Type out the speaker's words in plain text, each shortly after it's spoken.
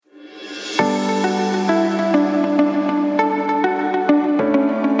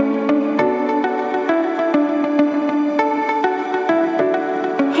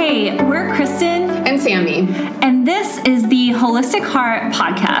This is the Holistic Heart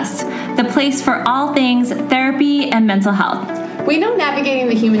Podcast, the place for all things therapy and mental health. We know navigating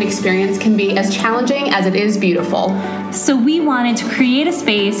the human experience can be as challenging as it is beautiful. So we wanted to create a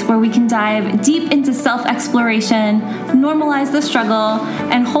space where we can dive deep into self-exploration, normalize the struggle,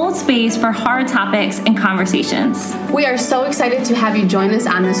 and hold space for hard topics and conversations. We are so excited to have you join us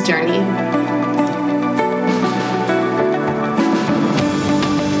on this journey.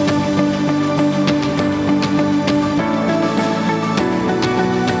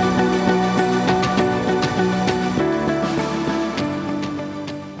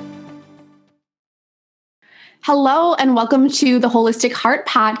 Hello, and welcome to the Holistic Heart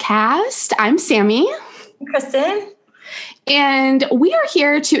Podcast. I'm Sammy. I'm Kristen. And we are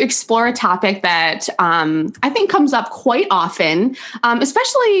here to explore a topic that I think comes up quite often,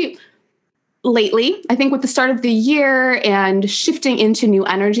 especially lately. I think with the start of the year and shifting into new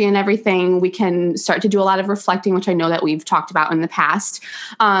energy and everything, we can start to do a lot of reflecting, which I know that we've talked about in the past.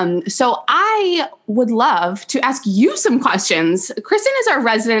 So I would love to ask you some questions. Kristen is our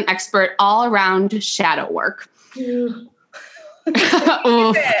resident expert all around shadow work. Ooh,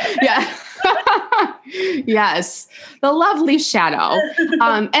 yeah. Yes, the lovely shadow.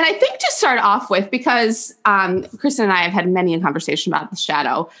 And I think to start off with, because Kristen and I have had many a conversation about the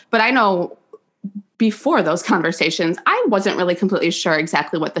shadow, but I know before those conversations, I wasn't really completely sure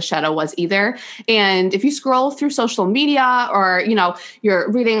exactly what the shadow was either. And if you scroll through social media or, you're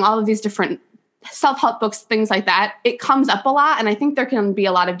reading all of these different self-help books, things like that, it comes up a lot. And I think there can be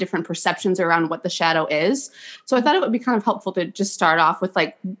a lot of different perceptions around what the shadow is. So I thought it would be kind of helpful to just start off with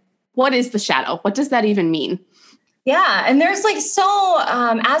what is the shadow? What does that even mean? Yeah. And there's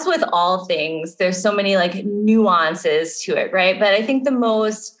as with all things, there's so many nuances to it, right? But I think the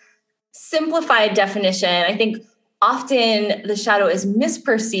most simplified definition, I think often the shadow is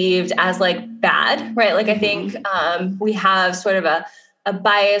misperceived as bad, right? I think we have sort of a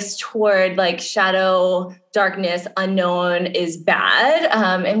bias toward shadow, darkness, unknown is bad.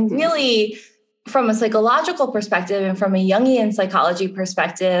 And really from a psychological perspective and from a Jungian psychology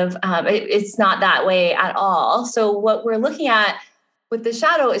perspective, it's not that way at all. So what we're looking at with the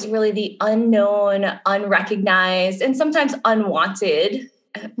shadow is really the unknown, unrecognized, and sometimes unwanted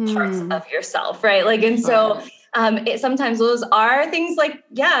parts of yourself, right? Sometimes those are things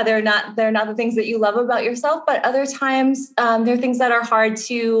they're not the things that you love about yourself, but other times they're things that are hard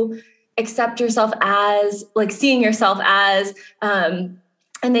to accept yourself as, seeing yourself as,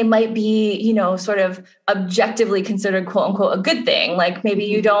 and they might be, sort of objectively considered quote unquote a good thing. Maybe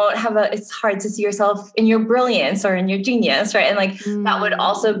you don't have it's hard to see yourself in your brilliance or in your genius, right? And that would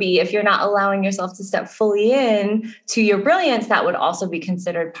also be, if you're not allowing yourself to step fully in to your brilliance, that would also be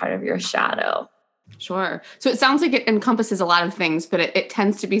considered part of your shadow. Sure. So it sounds like it encompasses a lot of things, but it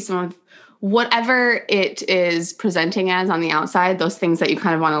tends to be some of whatever it is presenting as on the outside, those things that you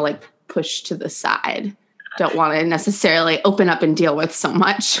kind of want to push to the side, don't want to necessarily open up and deal with so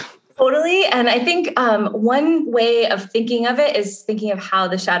much. Totally. And I think one way of thinking of it is thinking of how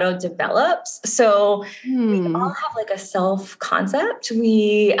the shadow develops. So we all have a self-concept.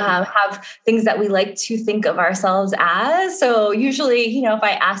 We have things that we like to think of ourselves as. So usually, if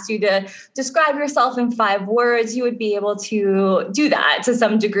I asked you to describe yourself in 5 words, you would be able to do that to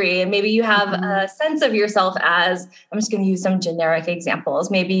some degree. And maybe you have a sense of yourself as, I'm just going to use some generic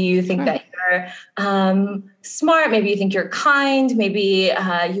examples. Maybe you think that you're smart. Maybe you think you're kind. Maybe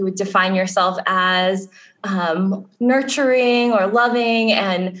you would define yourself as nurturing or loving.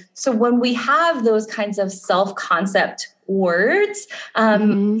 And so when we have those kinds of self-concept words,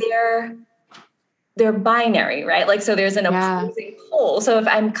 they're binary, right? So there's an opposing pole. So if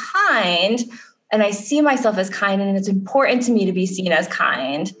I'm kind and I see myself as kind and it's important to me to be seen as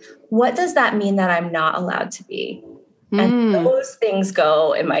kind, what does that mean that I'm not allowed to be? And those things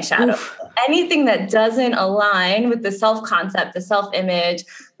go in my shadow. Anything that doesn't align with the self-concept, the self-image,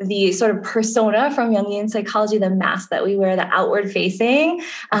 the sort of persona from Jungian psychology, the mask that we wear, the outward facing,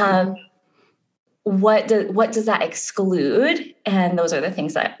 what does that exclude? And those are the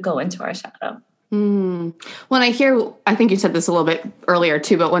things that go into our shadow. When I think you said this a little bit earlier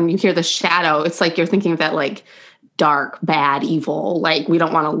too, but when you hear the shadow, it's you're thinking of that dark, bad, evil, we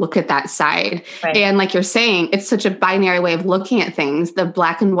don't want to look at that side. Right. And you're saying, it's such a binary way of looking at things, the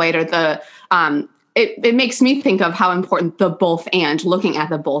black and white or the, it makes me think of how important the both and, looking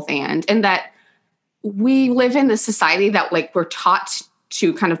at the both and that we live in this society that we're taught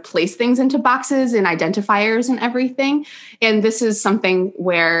to kind of place things into boxes and identifiers and everything. And this is something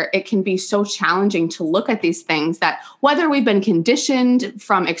where it can be so challenging to look at these things that whether we've been conditioned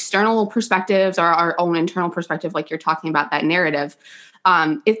from external perspectives or our own internal perspective, like you're talking about that narrative,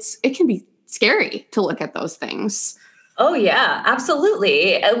 it can be scary to look at those things. Oh yeah,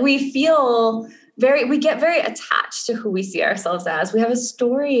 absolutely. We get very attached to who we see ourselves as. We have a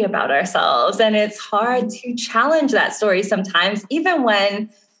story about ourselves, and it's hard to challenge that story sometimes, even when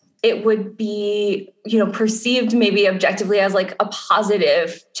it would be, perceived maybe objectively as like a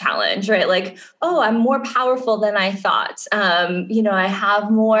positive challenge, right? Like, oh, I'm more powerful than I thought. I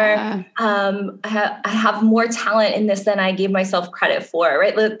have more, I have more talent in this than I gave myself credit for,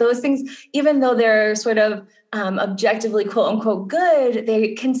 right? Those things, even though they're sort of objectively quote unquote good,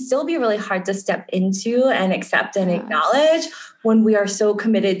 they can still be really hard to step into and accept and acknowledge when we are so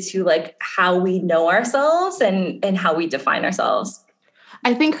committed to like how we know ourselves and how we define ourselves.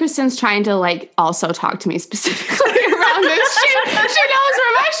 I think Kristen's trying to like also talk to me specifically around this. She knows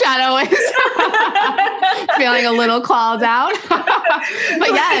where my shadow is. Feeling a little called out. But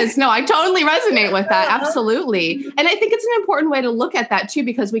yes, no, I totally resonate with that. Absolutely. And I think it's an important way to look at that too,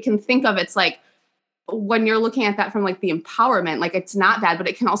 because we can think of it's like, when you're looking at that from like the empowerment, like it's not bad, but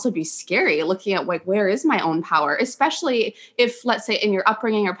it can also be scary looking at like, where is my own power? Especially if, let's say, in your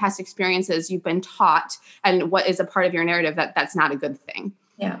upbringing or past experiences, you've been taught and what is a part of your narrative that that's not a good thing.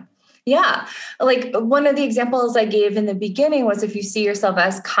 Yeah. Yeah. Like one of the examples I gave in the beginning was if you see yourself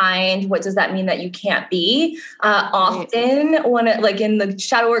as kind, what does that mean that you can't be? Often like in the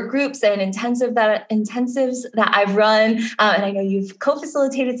shadow work groups and intensives that I've run, and I know you've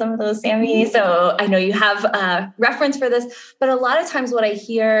co-facilitated some of those, Sammy, so I know you have a reference for this, but a lot of times what I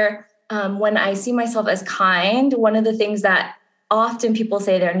hear when I see myself as kind, one of the things that often people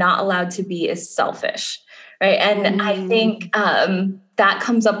say they're not allowed to be is selfish, right? And I think that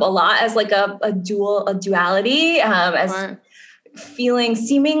comes up a lot as like a duality, as feeling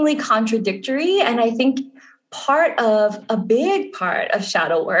seemingly contradictory. And I think a big part of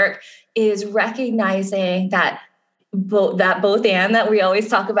shadow work is recognizing that both and that we always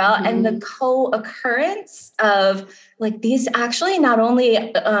talk about, and the co-occurrence of like these actually not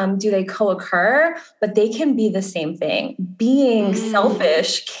only do they co-occur, but they can be the same thing. Being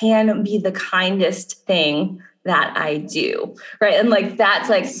selfish can be the kindest thing that I do, right? And like that's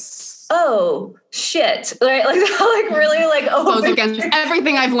like, oh shit, right? Like really like goes against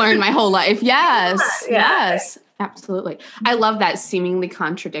everything I've learned my whole life. Yes. Absolutely. I love that seemingly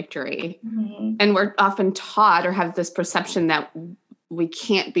contradictory. And we're often taught or have this perception that we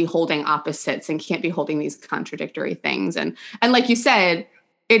can't be holding opposites and can't be holding these contradictory things. And like you said,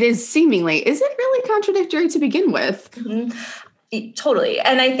 it is seemingly, is it really contradictory to begin with? Totally.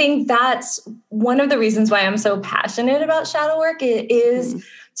 And I think that's one of the reasons why I'm so passionate about shadow work. It is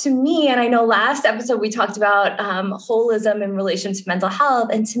to me, and I know last episode we talked about holism in relation to mental health.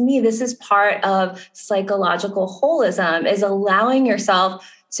 And to me, this is part of psychological holism, is allowing yourself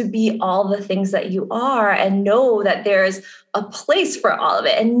to be all the things that you are and know that there's a place for all of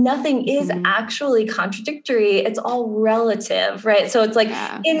it. And nothing is actually contradictory. It's all relative, right? So it's like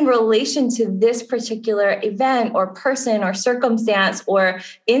in relation to this particular event or person or circumstance or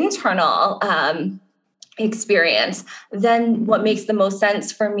internal experience, then what makes the most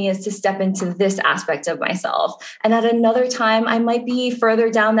sense for me is to step into this aspect of myself. And at another time, I might be further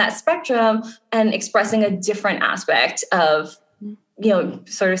down that spectrum and expressing a different aspect of,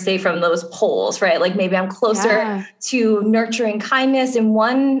 sort of say from those poles, right? Like maybe I'm closer to nurturing kindness in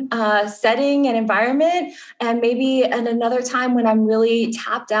one setting and environment. And maybe at another time when I'm really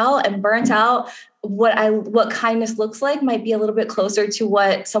tapped out and burnt out, what kindness looks like might be a little bit closer to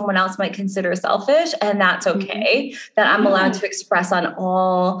what someone else might consider selfish. And that's okay. That I'm allowed to express in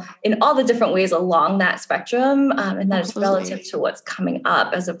all the different ways along that spectrum. And that is relative to what's coming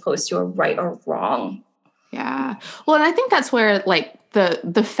up as opposed to a right or wrong. Yeah. Well, and I think that's where like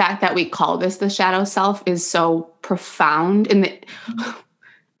the fact that we call this the shadow self is so profound in the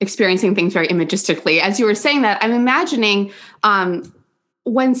experiencing things very imagistically. As you were saying that, I'm imagining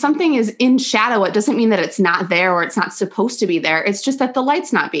when something is in shadow, it doesn't mean that it's not there or it's not supposed to be there. It's just that the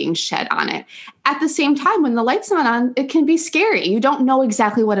light's not being shed on it. At the same time, when the light's not on, it can be scary. You don't know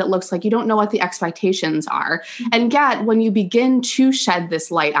exactly what it looks like. You don't know what the expectations are. And yet, when you begin to shed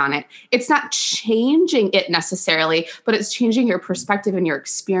this light on it, it's not changing it necessarily, but it's changing your perspective and your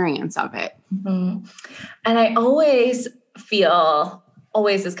experience of it. And I always feel...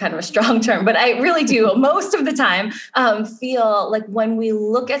 always is kind of a strong term, but I really do most of the time feel like when we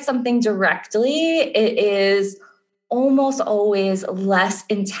look at something directly, it is almost always less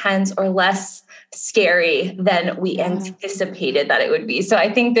intense or less scary than we anticipated that it would be. So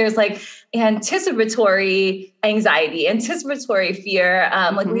I think there's like anticipatory anxiety, anticipatory fear.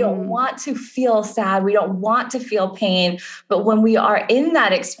 Like we don't want to feel sad. We don't want to feel pain. But when we are in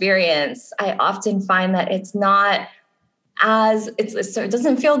that experience, I often find that it's not so it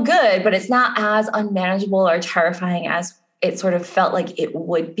doesn't feel good, but it's not as unmanageable or terrifying as it sort of felt like it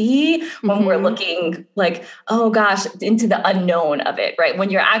would be when we're looking like, oh gosh, into the unknown of it, right?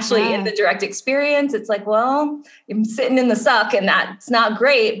 When you're actually in the direct experience, it's like, well, I'm sitting in the suck and that's not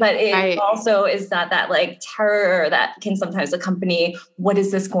great, but it also is that like terror that can sometimes accompany, what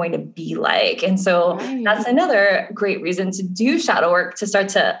is this going to be like? And so that's another great reason to do shadow work, to start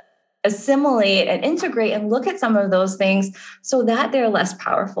to assimilate and integrate and look at some of those things so that they're less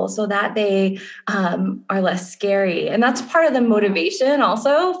powerful, so that they are less scary. And that's part of the motivation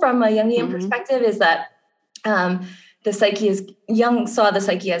also from a Jungian perspective, is that Jung saw the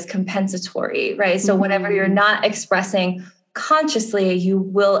psyche as compensatory, right? So whenever you're not expressing consciously, you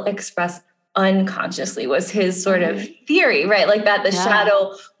will express unconsciously, was his sort of theory, right? Like that the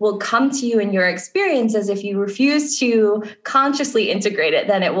shadow will come to you in your experience, as if you refuse to consciously integrate it,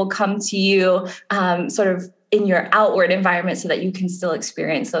 then it will come to you sort of in your outward environment so that you can still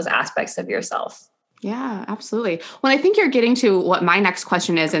experience those aspects of yourself. Yeah, absolutely. Well, I think you're getting to what my next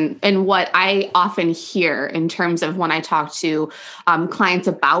question is, and what I often hear in terms of when I talk to clients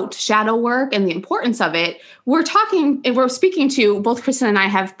about shadow work and the importance of it. We're speaking to, both Kristen and I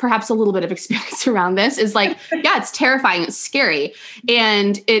have perhaps a little bit of experience around this, is like, yeah, it's terrifying, it's scary.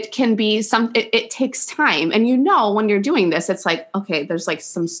 And it can be it takes time. And when you're doing this, it's like, okay, there's like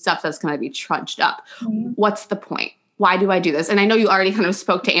some stuff that's going to be trudged up. What's the point? Why do I do this? And I know you already kind of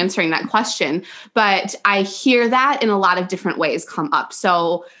spoke to answering that question, but I hear that in a lot of different ways come up.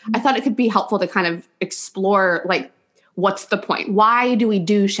 So I thought it could be helpful to kind of explore, like, what's the point? Why do we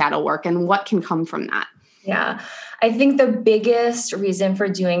do shadow work, and what can come from that? Yeah, I think the biggest reason for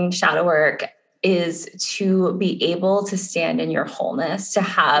doing shadow work is to be able to stand in your wholeness, to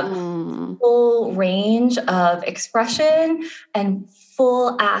have full range of expression and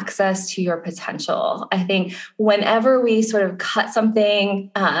full access to your potential. I think whenever we sort of cut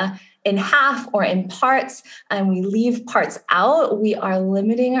something in half or in parts and we leave parts out, we are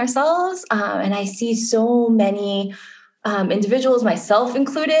limiting ourselves. And I see so many individuals, myself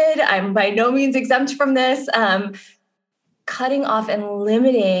included, I'm by no means exempt from this, cutting off and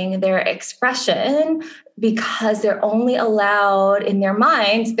limiting their expression because they're only allowed in their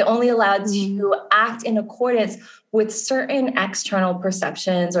minds, they're only allowed to act in accordance with certain external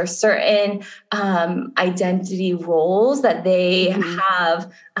perceptions or certain identity roles that they have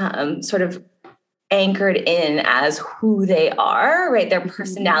sort of anchored in as who they are, right? Their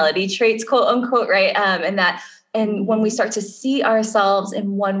personality traits, quote unquote, right? And when we start to see ourselves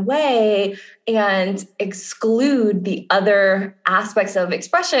in one way and exclude the other aspects of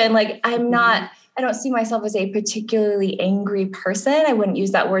expression, like I don't see myself as a particularly angry person. I wouldn't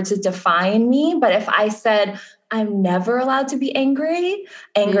use that word to define me. But if I said, I'm never allowed to be angry,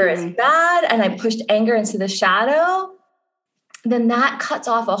 anger is bad, and I pushed anger into the shadow, then that cuts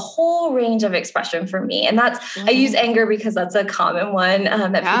off a whole range of expression for me. And I use anger because that's a common one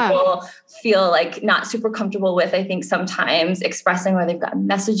that people feel like not super comfortable with, I think, sometimes expressing, where they've got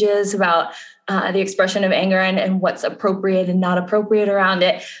messages about the expression of anger and what's appropriate and not appropriate around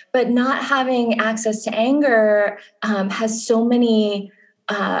it. But not having access to anger has so many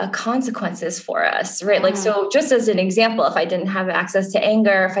consequences for us, right? Like, so just as an example, if I didn't have access to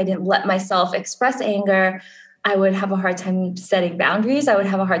anger, if I didn't let myself express anger, I would have a hard time setting boundaries. I would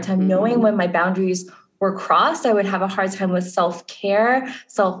have a hard time knowing when my boundaries were crossed. I would have a hard time with self-care,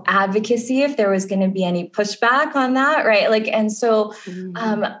 self-advocacy, if there was going to be any pushback on that, right? Like, and so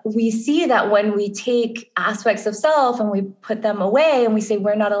we see that when we take aspects of self and we put them away and we say,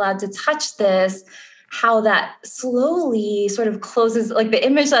 we're not allowed to touch this, how that slowly sort of closes. Like the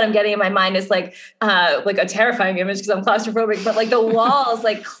image that I'm getting in my mind is like a terrifying image because I'm claustrophobic, but like the walls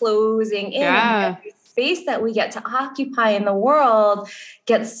like closing in. Yeah. Space that we get to occupy in the world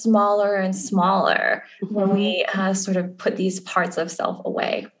gets smaller and smaller when we sort of put these parts of self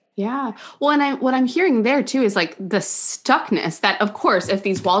away. Yeah. Well, and what I'm hearing there too is like the stuckness that, of course, if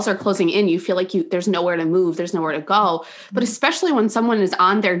these walls are closing in, you feel like there's nowhere to move, there's nowhere to go. But especially when someone is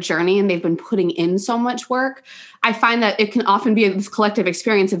on their journey and they've been putting in so much work, I find that it can often be this collective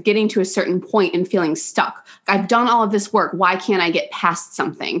experience of getting to a certain point and feeling stuck. I've done all of this work. Why can't I get past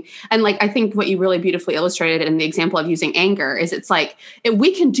something? And like, I think what you really beautifully illustrated in the example of using anger is it's like,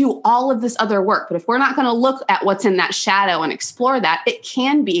 we can do all of this other work, but if we're not going to look at what's in that shadow and explore that, it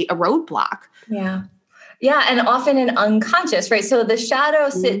can be a roadblock. Yeah. Yeah. And often in unconscious, right? So the shadow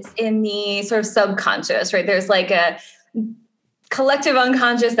sits in the sort of subconscious, right? There's like collective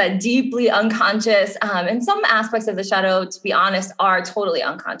unconscious, that deeply unconscious. And some aspects of the shadow, to be honest, are totally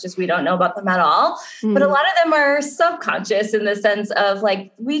unconscious. We don't know about them at all. But a lot of them are subconscious in the sense of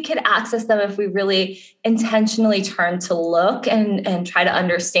like, we could access them if we really intentionally turn to look and try to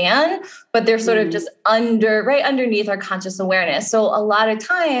understand, but they're sort of just right underneath our conscious awareness. So a lot of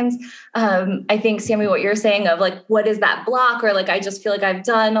times, I think, Sammy, what you're saying of like, what is that block? Or like, I just feel like I've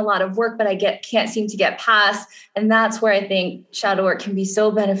done a lot of work, but I can't seem to get past. And that's where I think shadow work can be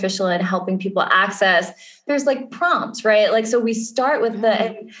so beneficial in helping people access. There's like prompts, right? Like, so we start with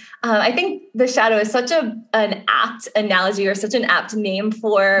I think the shadow is such an apt analogy or such an apt name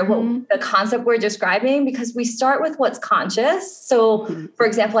for what the concept we're describing, because we start with what's conscious. So for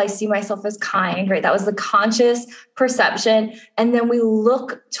example, I see myself as kind, right? That was the conscious perception. And then we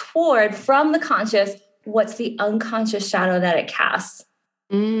look toward from the conscious, what's the unconscious shadow that it casts?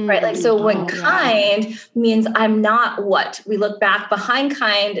 Right. Like, so when kind means I'm not what, we look back behind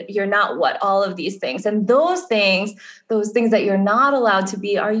kind, you're not what, all of these things. And those things that you're not allowed to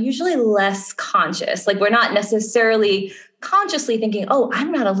be are usually less conscious. Like, we're not necessarily consciously thinking, oh,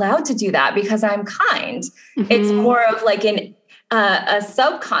 I'm not allowed to do that because I'm kind. It's more of like a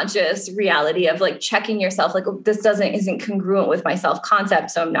subconscious reality of like checking yourself, like, oh, this isn't congruent with my self-concept,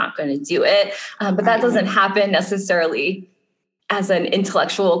 so I'm not going to do it. But that doesn't happen necessarily as an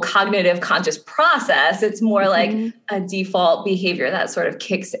intellectual, cognitive, conscious process. It's more like a default behavior that sort of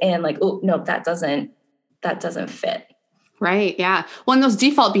kicks in, like, oh, no, that doesn't fit. Right. Yeah. Well, and those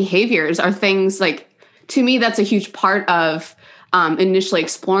default behaviors are things like, to me, that's a huge part of initially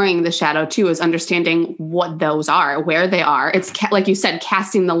exploring the shadow too, is understanding what those are, where they are. It's like you said,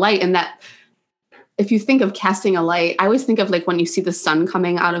 casting the light. And that, if you think of casting a light, I always think of like when you see the sun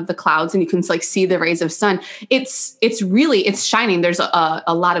coming out of the clouds and you can like see the rays of sun, it's shining. There's a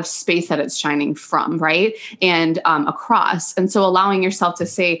lot of space that it's shining from, right? And across. And so allowing yourself to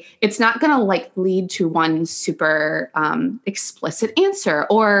say, it's not going to like lead to one super explicit answer,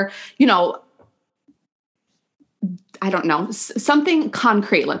 or, you know, I don't know, something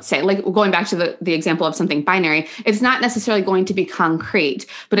concrete, let's say, like going back to the example of something binary, it's not necessarily going to be concrete,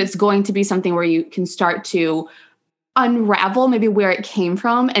 but it's going to be something where you can start to unravel maybe where it came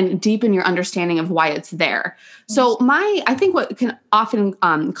from and deepen your understanding of why it's there. So I think what can often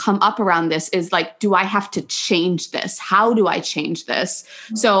come up around this is like, do I have to change this? How do I change this?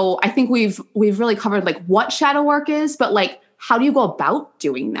 So I think we've really covered like what shadow work is, but like, how do you go about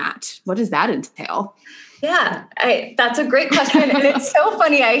doing that? What does that entail? Yeah, that's a great question. And it's so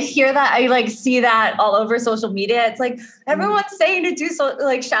funny. I hear that. I like see that all over social media. It's like everyone's saying to do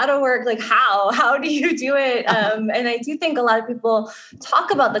like shadow work. Like how do you do it? And I do think a lot of people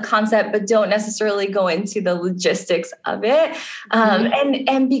talk about the concept, but don't necessarily go into the logistics of it.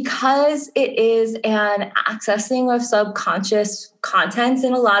 And because it is an accessing of subconscious contents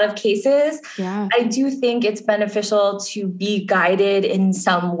in a lot of cases, I do think it's beneficial to be guided in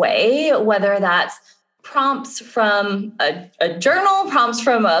some way, whether that's prompts from a journal, prompts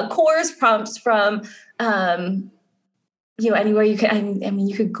from a course, prompts from, anywhere you can. I mean,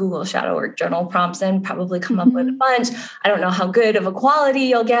 you could Google shadow work journal prompts and probably come up with a bunch. I don't know how good of a quality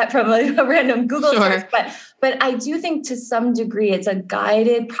you'll get from a random Google search, but I do think to some degree it's a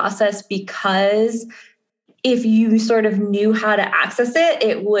guided process, because if you sort of knew how to access it,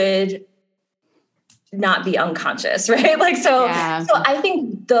 it would not be unconscious, right? Like, so I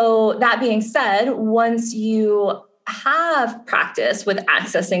think, though, that being said, once you have practice with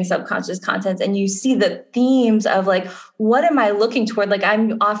accessing subconscious contents and you see the themes of like, what am I looking toward? Like,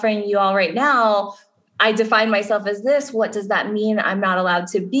 I'm offering you all right now, I define myself as this. What does that mean? I'm not allowed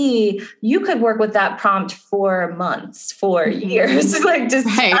to be. You could work with that prompt for months, for years, like just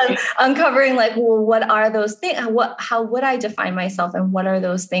uncovering like, well, what are those things? How would I define myself? And what are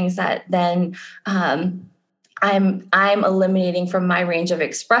those things that then I'm eliminating from my range of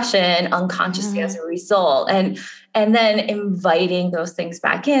expression unconsciously as a result? And then inviting those things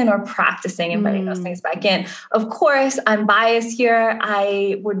back in, or practicing inviting those things back in. Of course, I'm biased here.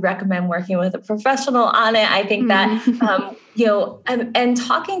 I would recommend working with a professional on it. I think that, and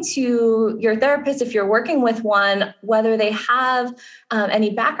talking to your therapist, if you're working with one, whether they have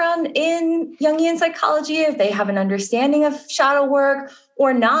any background in Jungian psychology, if they have an understanding of shadow work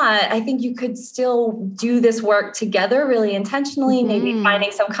or not, I think you could still do this work together really intentionally, maybe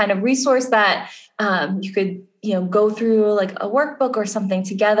finding some kind of resource that you could go through, like a workbook or something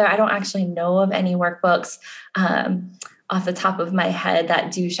together. I don't actually know of any workbooks off the top of my head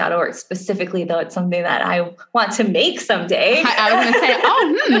that do shadow work specifically, though it's something that I want to make someday. I was going to say,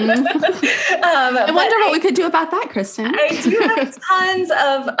 I wonder what we could do about that, Kristen. I do have tons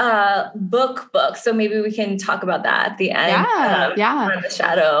of books, so maybe we can talk about that at the end on the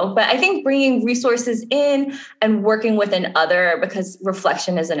shadow. But I think bringing resources in and working with an other, because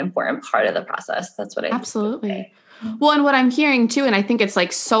reflection is an important part of the process. That's what I absolutely. Well, and what I'm hearing too, and I think it's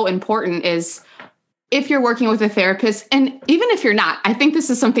like so important, is if you're working with a therapist, and even if you're not, I think this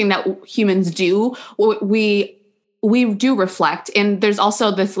is something that humans do. We do reflect, and there's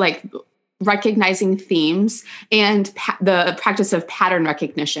also this like recognizing themes and the practice of pattern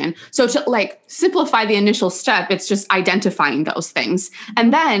recognition. So to like simplify the initial step, it's just identifying those things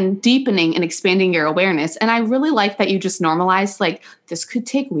and then deepening and expanding your awareness. And I really like that you just normalized, like, this could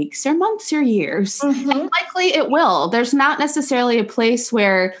take weeks or months or years. And likely it will. There's not necessarily a place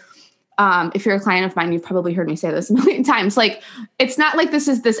where, if you're a client of mine, you've probably heard me say this a million times. Like, it's not like this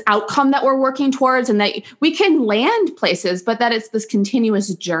is this outcome that we're working towards and that we can land places, but that it's this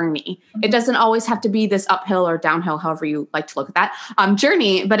continuous journey. It doesn't always have to be this uphill or downhill, however you like to look at that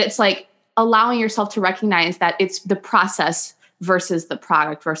journey. But it's like allowing yourself to recognize that it's the process versus the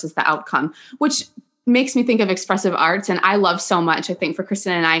product versus the outcome, which makes me think of expressive arts. And I love so much, I think, for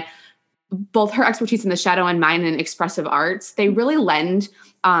Kristen and I, both her expertise in the shadow and mine in expressive arts, they really lend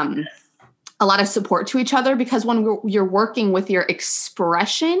a lot of support to each other, because when you're working with your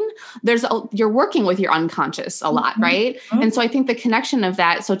expression, you're working with your unconscious a lot, right? And so I think the connection of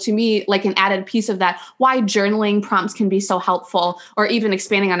that, so to me, like an added piece of that, why journaling prompts can be so helpful, or even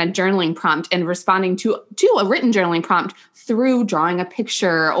expanding on a journaling prompt and responding to a written journaling prompt through drawing a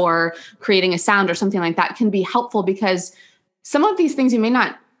picture or creating a sound or something like that, can be helpful, because some of these things you may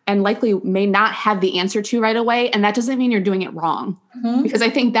not and likely may not have the answer to right away. And that doesn't mean you're doing it wrong. Because I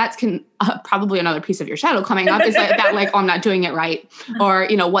think that's probably another piece of your shadow coming up is that oh, I'm not doing it right. Or,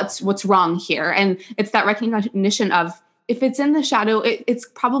 what's wrong here? And it's that recognition of, if it's in the shadow, it's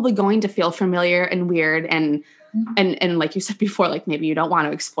probably going to feel familiar and weird. And like you said before, like maybe you don't want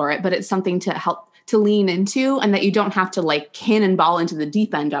to explore it, but it's something to help to lean into, and that you don't have to like cannonball into the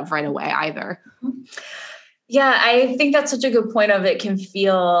deep end of right away either. Yeah, I think that's such a good point of, it can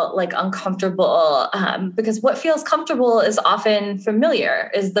feel like uncomfortable because what feels comfortable is often familiar,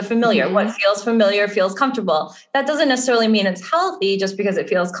 is the familiar. What feels familiar feels comfortable. That doesn't necessarily mean it's healthy just because it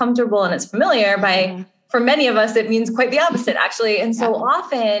feels comfortable and it's familiar. For many of us, it means quite the opposite, actually. And so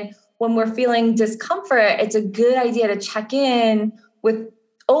often when we're feeling discomfort, it's a good idea to check in with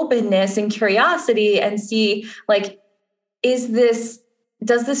openness and curiosity and see, like, does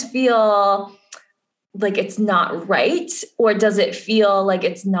this feel like it's not right, or does it feel like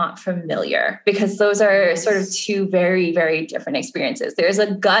it's not familiar? Because those are sort of two very, very different experiences. There's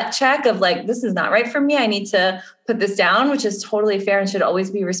a gut check of like, this is not right for me, I need to put this down, which is totally fair and should always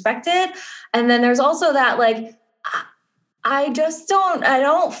be respected. And then there's also that like, I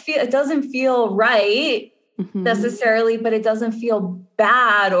don't feel, it doesn't feel right necessarily, but it doesn't feel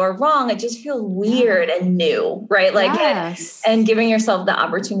bad or wrong. It just feels weird and new, right? Like, and giving yourself the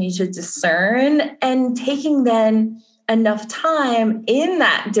opportunity to discern, and taking then enough time in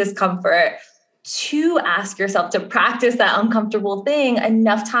that discomfort to ask yourself to practice that uncomfortable thing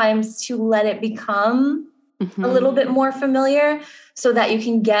enough times to let it become a little bit more familiar, so that you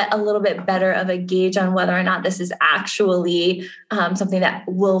can get a little bit better of a gauge on whether or not this is actually something that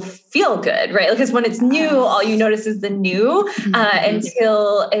will feel good, right? Because when it's new, all you notice is the new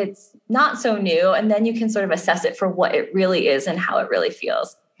until it's not so new. And then you can sort of assess it for what it really is and how it really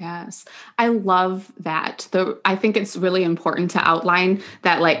feels. Yes. I love that. I think it's really important to outline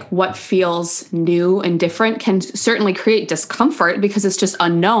that, like, what feels new and different can certainly create discomfort because it's just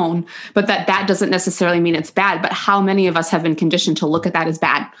unknown, but that doesn't necessarily mean it's bad. But how many of us have been conditioned to look at that as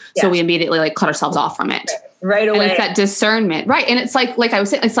bad? Yes. So we immediately like cut ourselves off from it. Right away. And it's that discernment. Right. And it's like I was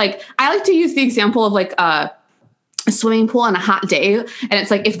saying, it's like, I like to use the example of like, a swimming pool on a hot day. And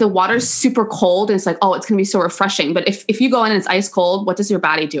it's like, if the water's super cold, and it's like, oh, it's going to be so refreshing. But if you go in and it's ice cold, what does your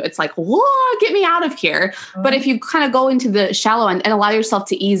body do? It's like, whoa, get me out of here. But if you kind of go into the shallow end and allow yourself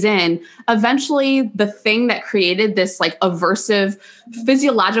to ease in, eventually the thing that created this like aversive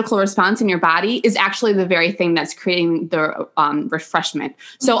physiological response in your body is actually the very thing that's creating the refreshment.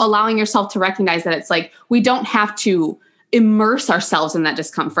 So allowing yourself to recognize that it's like, we don't have to immerse ourselves in that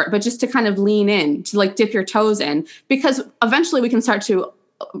discomfort, but just to kind of lean in, to like dip your toes in, because eventually we can start to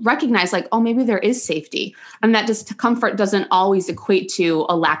recognize like, oh, maybe there is safety. And that discomfort doesn't always equate to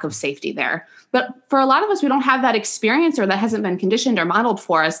a lack of safety there. But for a lot of us, we don't have that experience, or that hasn't been conditioned or modeled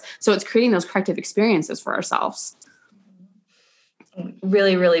for us. So it's creating those corrective experiences for ourselves.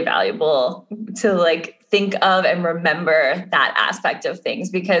 Really, really valuable to like think of and remember that aspect of things,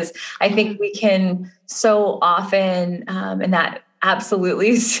 because I think we can so often, and that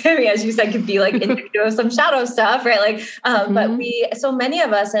absolutely, Sammy, as you said, could be like indicative of some shadow stuff, right? Like, but so many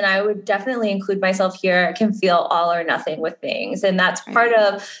of us, and I would definitely include myself here, can feel all or nothing with things. And that's part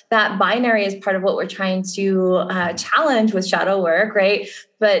of that binary is part of what we're trying to challenge with shadow work, right?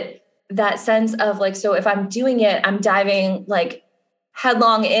 But that sense of like, so if I'm doing it, I'm diving like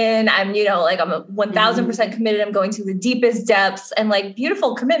headlong in, I'm, like I'm a 1000% committed. I'm going to the deepest depths, and like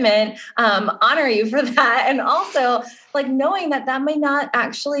beautiful commitment, honor you for that. And also like knowing that may not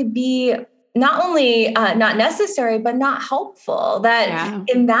actually be not only not necessary, but not helpful, that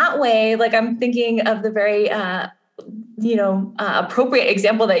in that way, like I'm thinking of the very, appropriate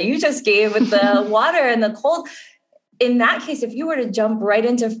example that you just gave with the water and the cold. In that case, if you were to jump right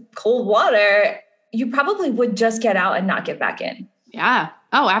into cold water, you probably would just get out and not get back in. Yeah.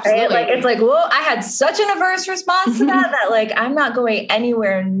 Oh, absolutely. Right? Like, it's like, whoa, I had such an averse response to that like I'm not going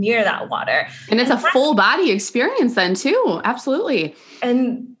anywhere near that water. And it's a full body experience then too. Absolutely.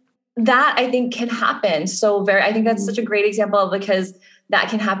 And that I think can happen. I think that's such a great example, because that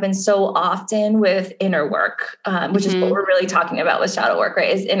can happen so often with inner work, which is what we're really talking about with shadow work,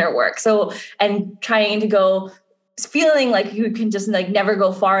 right? Is inner work. So, and trying to go, feeling like you can just like never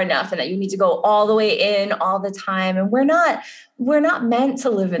go far enough, and that you need to go all the way in all the time. And we're not meant to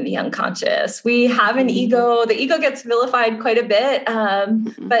live in the unconscious. We have an ego. The ego gets vilified quite a bit,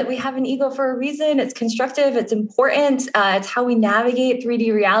 but we have an ego for a reason. It's constructive. It's important. It's how we navigate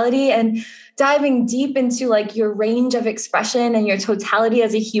 3D reality. And diving deep into like your range of expression and your totality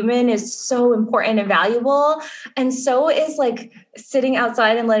as a human is so important and valuable. And so is like sitting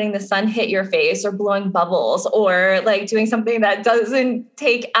outside and letting the sun hit your face, or blowing bubbles, or like doing something that doesn't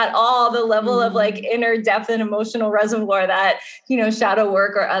take at all the level of like inner depth and emotional reservoir that, shadow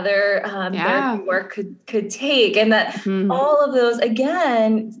work or other therapy work could take. And that all of those,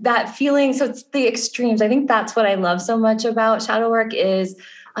 again, that feeling. So it's the extremes. I think that's what I love so much about shadow work is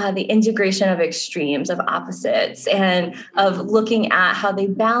the integration of extremes, of opposites, and of looking at how they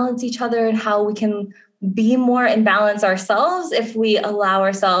balance each other, and how we can be more in balance ourselves if we allow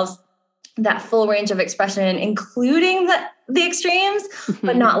ourselves that full range of expression, including the extremes,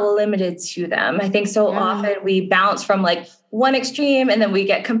 but not limited to them. I think so often we bounce from like one extreme, and then we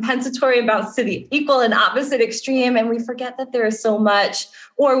get compensatory and bounce to the equal and opposite extreme. And we forget that there is so much,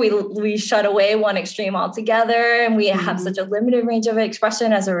 or we shut away one extreme altogether, and we have such a limited range of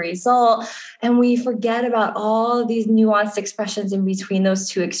expression as a result. And we forget about all of these nuanced expressions in between those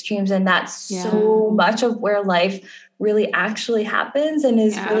two extremes. And that's so much of where life really actually happens and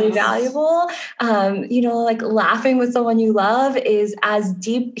is really valuable. Like laughing with someone you love is as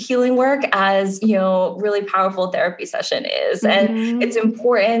deep healing work as, really powerful therapy session is. And it's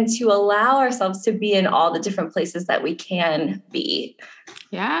important to allow ourselves to be in all the different places that we can be.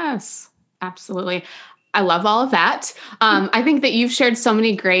 Yes, absolutely. I love all of that. I think that you've shared so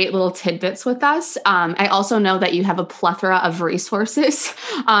many great little tidbits with us. I also know that you have a plethora of resources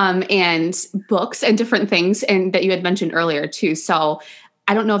and books and different things, and that you had mentioned earlier too. So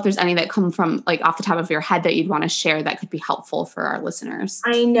I don't know if there's any that come from like off the top of your head that you'd want to share that could be helpful for our listeners.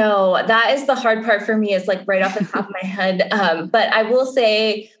 I know that is the hard part for me, is like right off the top of my head. But I will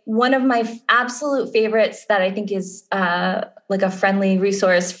say one of my absolute favorites that I think is like a friendly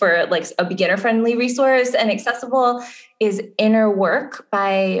resource, for like a beginner friendly resource and accessible, is Inner Work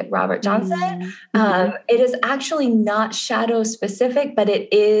by Robert Johnson. It is actually not shadow specific, but it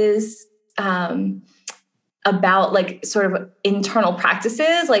is about like sort of internal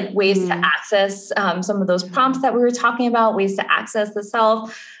practices, like ways to access some of those prompts that we were talking about, ways to access the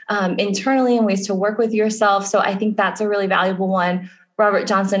self internally, and ways to work with yourself. So I think that's a really valuable one. Robert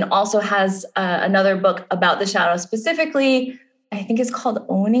Johnson also has another book about the shadow specifically. I think it's called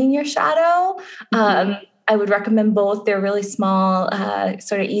Owning Your Shadow. I would recommend both. They're really small,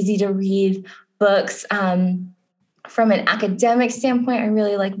 sort of easy to read books. From an academic standpoint, I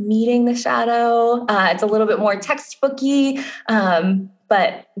really like Meeting the Shadow. It's a little bit more textbooky,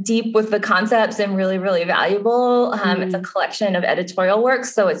 but deep with the concepts and really, really valuable. It's a collection of editorial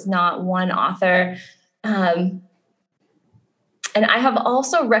works, so it's not one author. And I have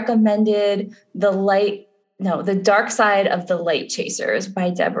also recommended The Dark Side of the Light Chasers by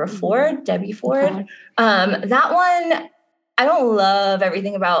Debbie Ford. Okay. That one, I don't love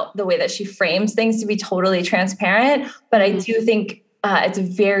everything about the way that she frames things, to be totally transparent, but I do think it's a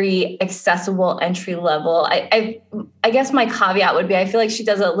very accessible entry level. I guess my caveat would be, I feel like she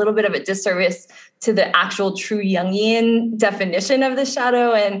does a little bit of a disservice to the actual true Jungian definition of the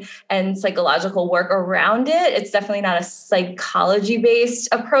shadow and psychological work around it. It's definitely not a psychology-based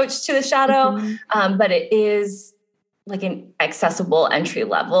approach to the shadow, but it is like an accessible entry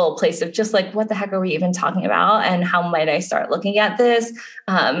level place of just like, what the heck are we even talking about? And how might I start looking at this?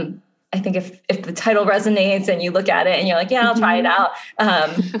 I think if the title resonates and you look at it and you're like, yeah, I'll try it out.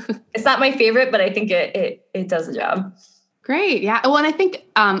 It's not my favorite, but I think it does the job. Great. Yeah. Well, and I think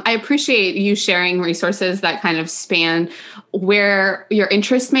I appreciate you sharing resources that kind of span where your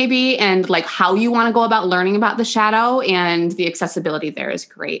interest may be and like how you want to go about learning about the shadow, and the accessibility there is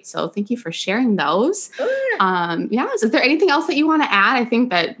great. So thank you for sharing those. Yeah. Is there anything else that you want to add? I think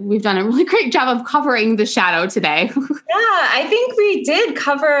that we've done a really great job of covering the shadow today. Yeah, I think we did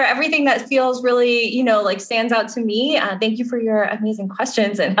cover everything that feels really, like stands out to me. Thank you for your amazing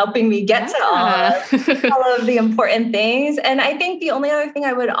questions and helping me get to all of the important things. And I think the only other thing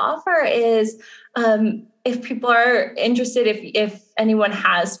I would offer is if people are interested, if anyone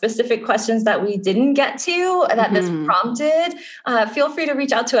has specific questions that we didn't get to that this prompted, feel free to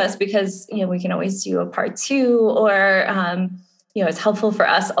reach out to us, because, we can always do a part 2, or, it's helpful for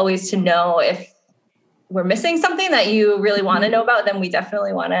us always to know if we're missing something that you really want to know about, then we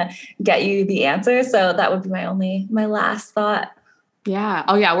definitely want to get you the answer. So that would be my last thought. Yeah.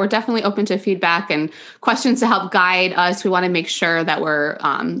 Oh yeah. We're definitely open to feedback and questions to help guide us. We want to make sure that we're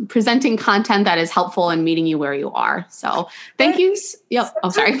presenting content that is helpful and meeting you where you are. So thank you. Yep. Oh,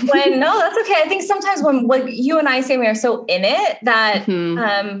 sorry. No, that's okay. I think sometimes when like you and I, Sammy, are so in it that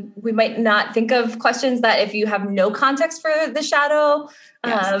we might not think of questions that if you have no context for the shadow,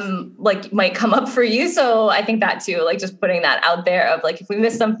 like might come up for you. So I think that too, like just putting that out there of like, if we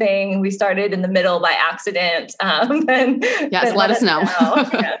missed something, we started in the middle by accident, then let us know.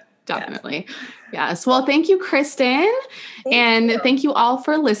 Yeah. Definitely. Yes. Well, thank you, Kristen. Thank you all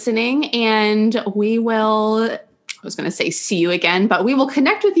for listening. And we will, I was going to say see you again, but we will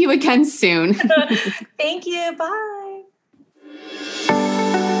connect with you again soon. Thank you. Bye.